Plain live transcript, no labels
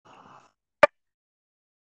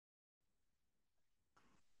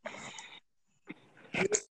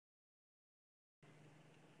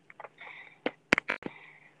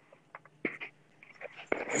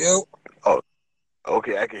Yo, Oh,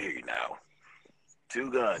 okay, I can hear you now. Two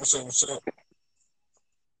what's Guns, up? What's up?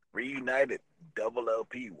 reunited, double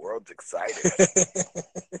LP, world's excited.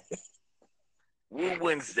 Woo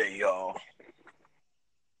Wednesday, y'all.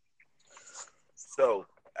 So,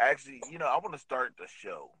 actually, I want to start the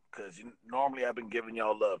show because normally I've been giving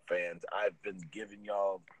y'all love, fans. I've been giving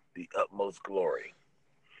y'all the utmost glory,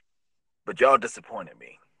 but y'all disappointed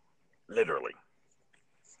me, literally.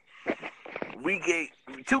 We gave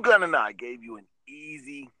Two Gun and I gave you an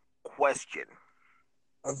easy question,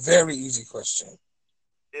 A very easy question.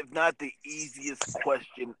 if not the easiest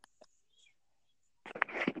question,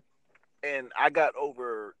 and I got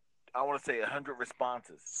over, I want to say 100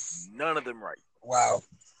 responses. None of them right. Wow.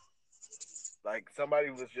 Like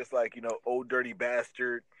somebody was just like, old dirty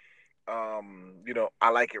bastard. I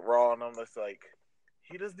like it raw, and I'm just like,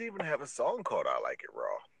 he doesn't even have a song called "I Like It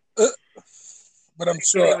Raw." Uh, but I'm He can't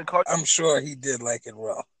sure even call I'm sure he did like it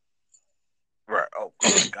raw. right. Oh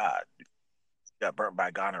my god, got burnt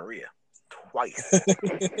by gonorrhea twice.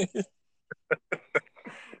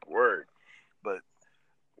 Word, but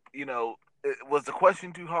was the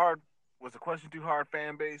question too hard? Was the question too hard,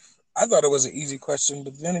 fan base? I thought it was an easy question,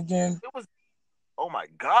 but then again, It was. Oh my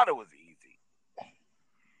god, it was easy.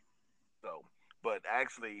 So, but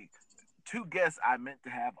actually, two guests I meant to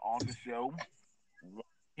have on the show, one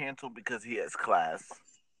canceled because he has class,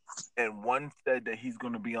 and one said that he's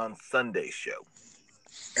going to be on Sunday's show.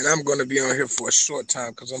 and I'm going to be on here for a short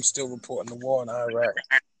time because I'm still reporting the war in Iraq.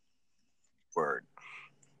 Word.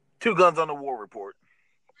 Two Guns on the War Report.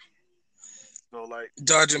 So, like,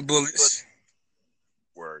 Dodging but bullets.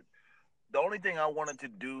 word. The only thing I wanted to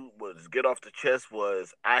do was get off the chest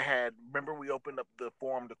was remember we opened up the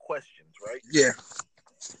forum to questions, right? Yeah.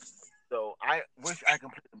 So I wish I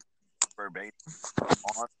could play them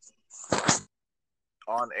verbatim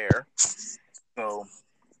on air. So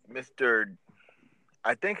Mr.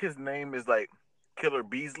 I think his name is like Killer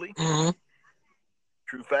Beasley. Mm-hmm.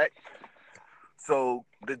 True fact. So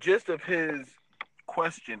the gist of his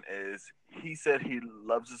question is he said he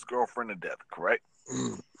loves his girlfriend to death, correct?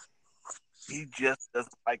 Mm. He just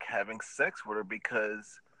doesn't like having sex with her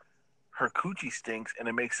because her coochie stinks and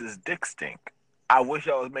it makes his dick stink. I wish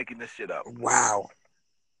I was making this shit up. Wow.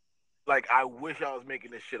 Like, I wish I was making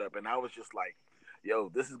this shit up. And I was just like, yo,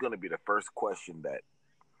 this is going to be the first question that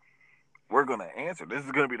we're going to answer. This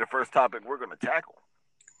is going to be the first topic we're going to tackle.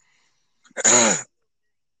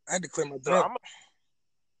 I had to clear my So throat.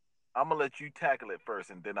 I'm going to let you tackle it first,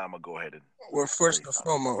 and then I'm going to go ahead and Well, say first and something.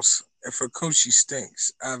 foremost, if her coochie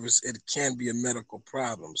stinks, obviously it can be a medical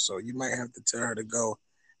problem. So you might have to tell her to go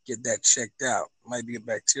get that checked out. Might be a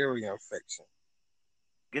bacterial infection.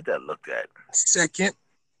 Get that looked at. Second,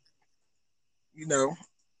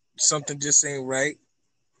 something just ain't right.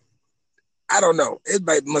 I don't know.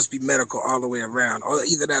 Must be medical all the way around, or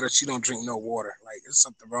either that or she don't drink no water. Like there's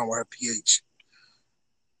something wrong with her pH.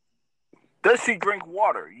 Does she drink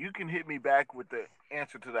water? You can hit me back with the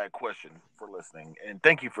answer to that question for listening. And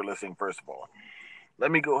thank you for listening, first of all. Let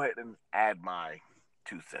me go ahead and add my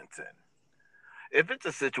 2 cents in. If it's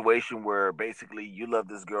a situation where basically you love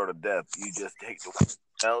this girl to death, you just take the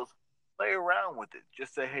else, play around with it.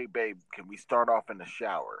 Just say, hey, babe, can we start off in the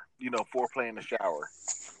shower? Foreplay in the shower.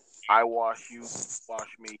 I wash you, wash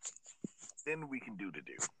me. Then we can do the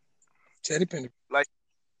do. Teddy Penny. Like,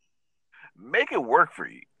 make it work for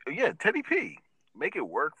you. Yeah, Teddy P. Make it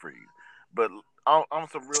work for you. But on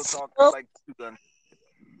some real talk, Oh, like Two Guns,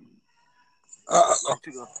 uh, like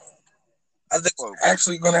Two Guns. I think Oh, we're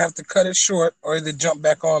actually gonna have to cut it short, or either jump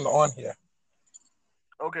back on here.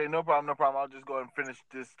 okay, no problem, no problem. I'll just go ahead and finish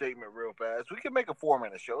this statement real fast. We can make a 4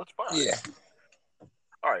 minute show. It's fine. Yeah,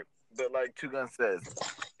 All right, but like Two Guns says,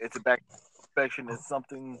 it's a back infection. It's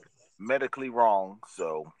something medically wrong.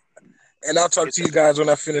 So and I'll talk get to that. you guys when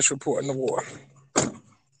I finish reporting the war.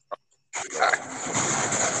 Go ahead.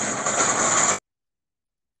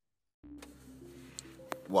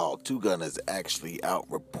 While Two Gun is actually out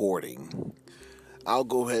reporting, I'll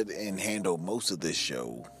go ahead and handle most of this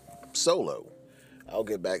show solo. I'll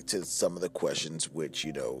get back to some of the questions, which,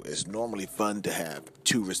 is normally fun to have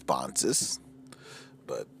two responses.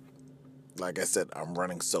 But like I said, I'm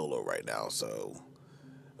running solo right now, so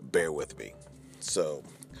bear with me. So,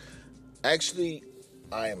 actually,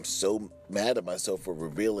 I am so mad at myself for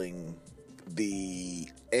revealing the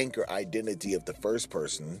anchor identity of the first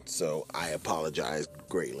person, so I apologize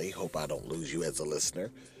greatly. Hope I don't lose you as a listener.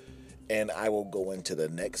 And I will go into the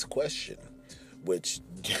next question, which,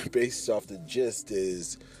 based off the gist,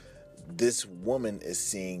 is this woman is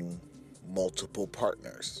seeing multiple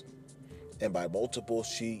partners. And by multiple,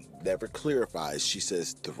 she never clarifies. She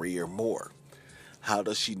says 3 or more. How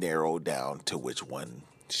does she narrow down to which one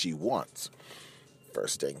she wants?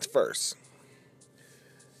 First things first.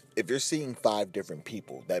 If you're seeing 5 different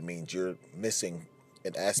people, that means you're missing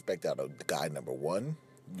an aspect out of guy number 1.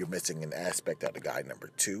 You're missing an aspect out of guy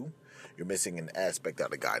number 2. You're missing an aspect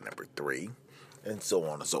out of guy number 3. And so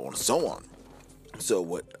on and so on and so on. So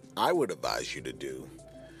what I would advise you to do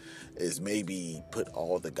is maybe put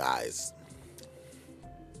all the guys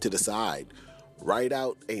to the side. Write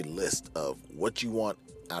out a list of what you want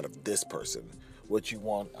out of this person, what you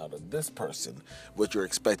want out of this person, what you're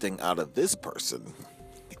expecting out of this person,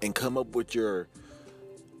 and come up with your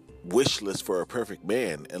wish list for a perfect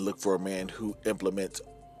man and look for a man who implements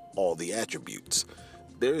all the attributes.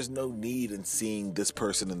 There's no need in seeing this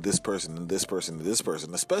person and this person and this person and this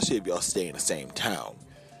person, especially if y'all stay in the same town.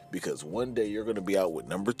 Because one day you're going to be out with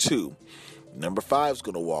number 2. Number 5 is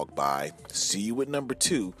going to walk by, see you with number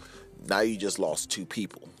 2. Now you just lost 2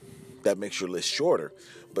 people. That makes your list shorter,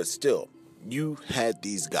 but still, you had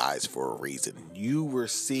these guys for a reason. You were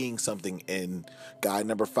seeing something in guy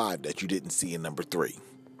number 5 that you didn't see in number 3,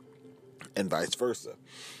 and vice versa.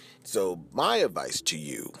 So my advice to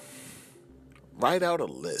you, write out a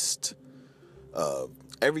list of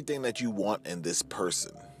everything that you want in this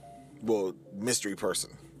person, well, mystery person,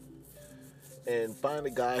 and find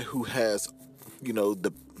a guy who has,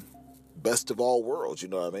 the best of all worlds, you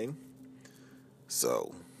know what I mean?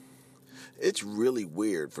 So it's really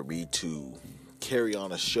weird for me to carry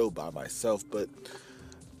on a show by myself, but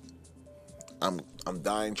I'm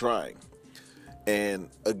dying trying. And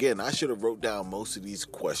again, I should have wrote down most of these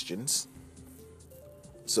questions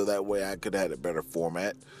so that way I could have had a better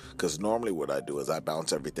format, because normally what I do is I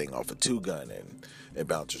bounce everything off a 2-gun and it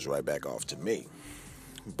bounces right back off to me.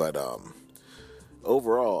 But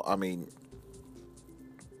overall, I mean,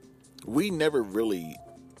 we never really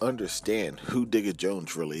understand who Digga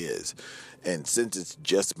Jones really is. And since it's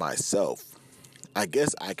just myself, I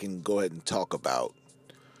guess I can go ahead and talk about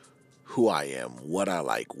who I am, what I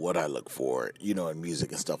like, what I look for, in music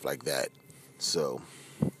and stuff like that. So,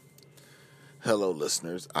 hello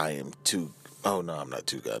listeners, I am I'm not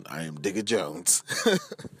 2-Gun, I am Digga Jones.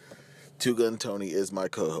 2-Gun Tony is my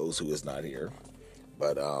co-host who is not here.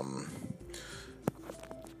 But,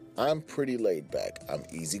 I'm pretty laid back. I'm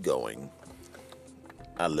easygoing.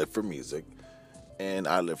 I live for music, and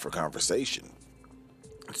I live for conversation.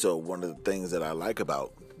 So one of the things that I like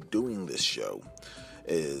about doing this show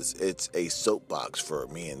is it's a soapbox for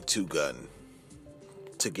me and 2-Gun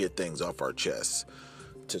to get things off our chests,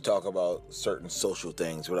 to talk about certain social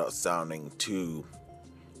things without sounding too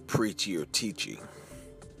preachy or teachy.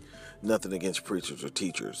 Nothing against preachers or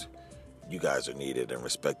teachers. You guys are needed and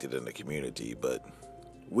respected in the community, but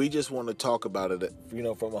we just want to talk about it,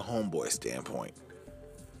 from a homeboy standpoint.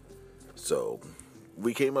 So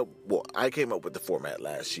I came up with the format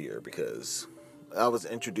last year because I was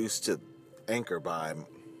introduced to Anchor by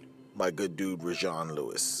my good dude, Rajon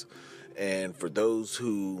Lewis. And for those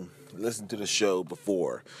who listened to the show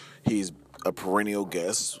before, he's a perennial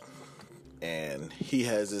guest, and he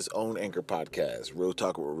has his own Anchor podcast, Real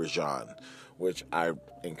Talk with Rajon, which I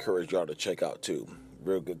encourage y'all to check out too.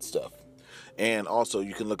 Real good stuff. And also,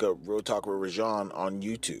 you can look up Real Talk with Rajon on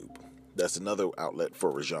YouTube. That's another outlet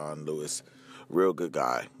for Rajon Lewis. Real good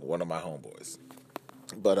guy. One of my homeboys.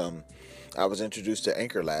 But I was introduced to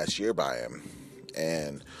Anchor last year by him.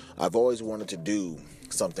 And I've always wanted to do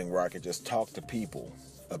something where I could just talk to people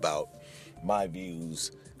about my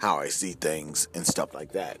views, how I see things, and stuff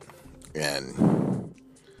like that. And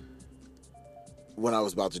when I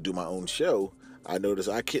was about to do my own show, I noticed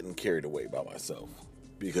I couldn't carry it away by myself,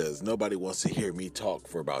 because nobody wants to hear me talk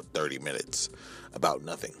for about 30 minutes about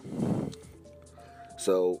nothing.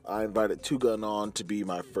 So I invited 2-Gun on to be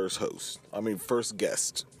my first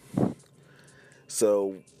guest.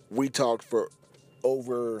 So we talked for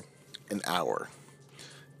over an hour,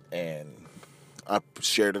 and I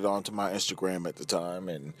shared it onto my Instagram at the time,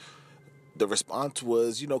 and the response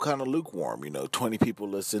was, kind of lukewarm. 20 people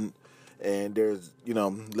listened, and there's,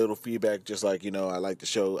 little feedback, just like, I like the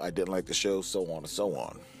show, I didn't like the show, so on and so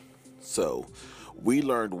on. So we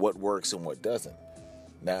learned what works and what doesn't.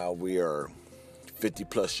 Now we are 50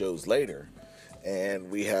 plus shows later,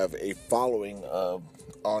 and we have a following of,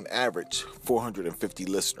 on average, 450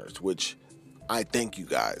 listeners, which I thank you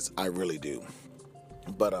guys. I really do.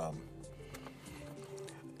 But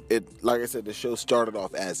like I said, the show started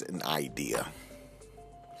off as an idea,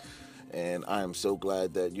 and I am so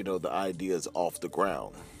glad that the idea is off the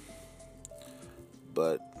ground.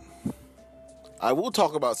 But I will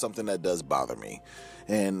talk about something that does bother me,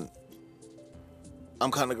 and I'm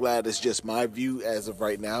kind of glad it's just my view as of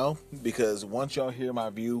right now, because once y'all hear my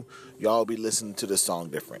view, y'all be listening to the song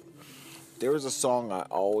different. There is a song I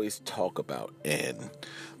always talk about, and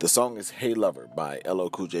the song is Hey Lover by LL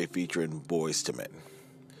Cool J featuring Boyz II Men.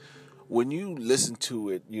 When you listen to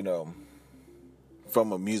it,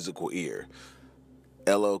 from a musical ear,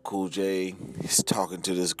 LL Cool J is talking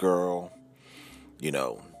to this girl,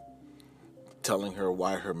 telling her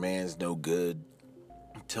why her man's no good,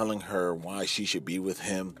 telling her why she should be with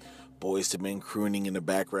him. Boyz II Men crooning in the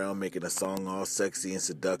background, making a song all sexy and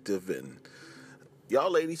seductive, and y'all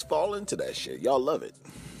ladies fall into that shit. Y'all love it.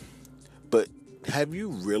 But have you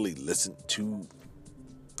really listened to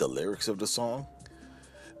the lyrics of the song?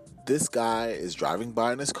 This guy is driving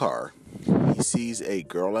by in his car. He sees a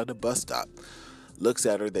girl at a bus stop, looks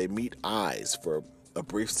at her, they meet eyes for a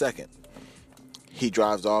brief second. He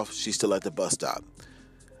drives off, she's still at the bus stop.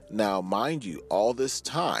 Now, mind you, all this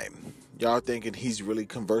time, y'all thinking he's really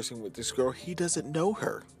conversing with this girl. He doesn't know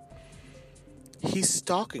her. He's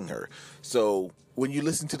stalking her. So when you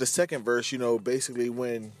listen to the second verse, basically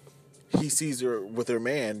when he sees her with her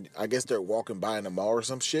man, I guess they're walking by in a mall or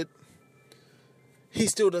some shit. He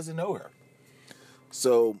still doesn't know her.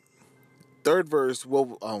 So, third verse,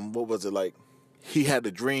 what was it like? He had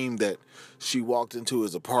a dream that she walked into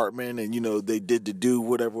his apartment and, they did the do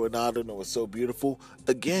whatever or not, and it was so beautiful.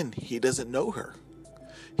 Again, he doesn't know her.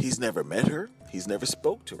 He's never met her. He's never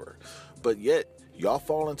spoke to her. But yet, y'all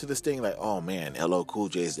fall into this thing like, oh man, LL Cool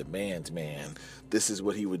J is the man's man. This is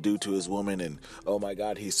what he would do to his woman, and oh my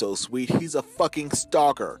God, he's so sweet. He's a fucking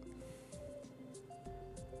stalker.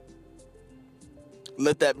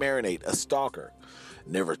 Let that marinate. A stalker.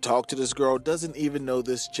 Never talked to this girl. Doesn't even know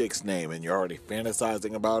this chick's name. And you're already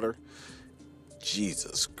fantasizing about her.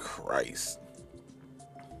 Jesus Christ.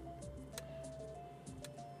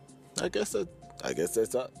 I guess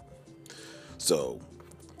that's up. So,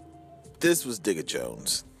 this was Digga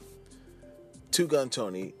Jones. Two Gun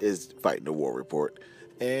Tony is fighting the war report.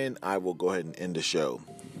 And I will go ahead and end the show.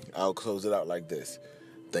 I'll close it out like this.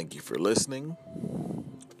 Thank you for listening.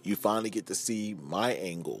 You finally get to see my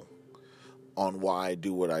angle on why I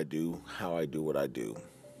do what I do, how I do what I do.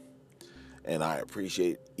 And I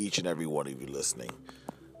appreciate each and every one of you listening.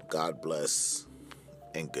 God bless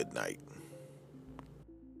and good night.